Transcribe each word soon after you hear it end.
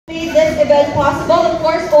event possible. Of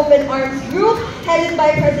course, Open Arms Group, headed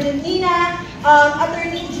by President Nina,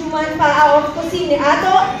 Attorney Juman Paa of Kusine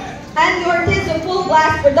Ato, and your kids of Full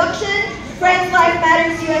Blast Production, Friends Life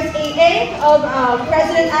Matters USAA of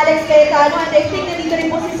President Alex Cayetano, and I think nandito rin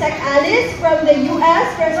po si Sec Alice from the US,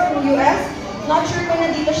 President from the US. Not sure kung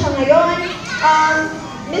nandito siya ngayon.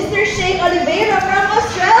 Mr. Shane Oliveira from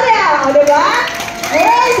Australia, diba?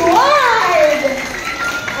 Worldwide!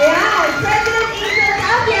 Ayan, President Angel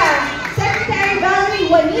Tapia, Secretary Valerie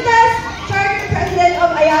Juanitas, Charter President of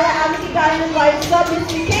Ayala Amity Diamond Life Club, Ms.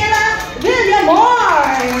 Michaela Villamor.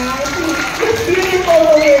 She's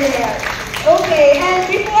beautiful over there. Okay, and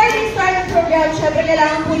before we start the program, syempre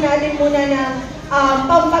kailangan po natin muna ng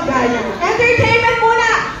pampagana. Entertainment muna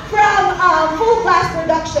from Full Blast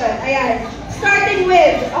Production. Ayan, starting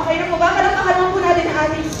with, okay na po ba? Palakpakan po natin ang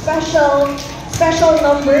ating special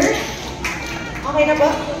number. Okay na ba?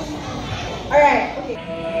 Alright, okay.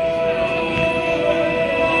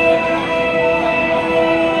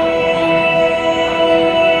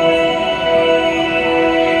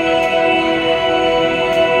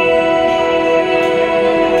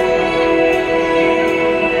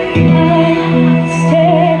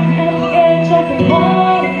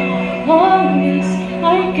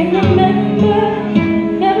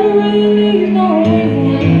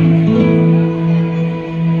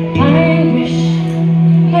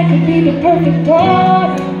 Perfect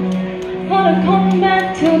daughter, wanna come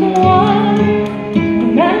back to the water, no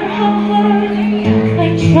matter how hard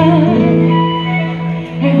I try.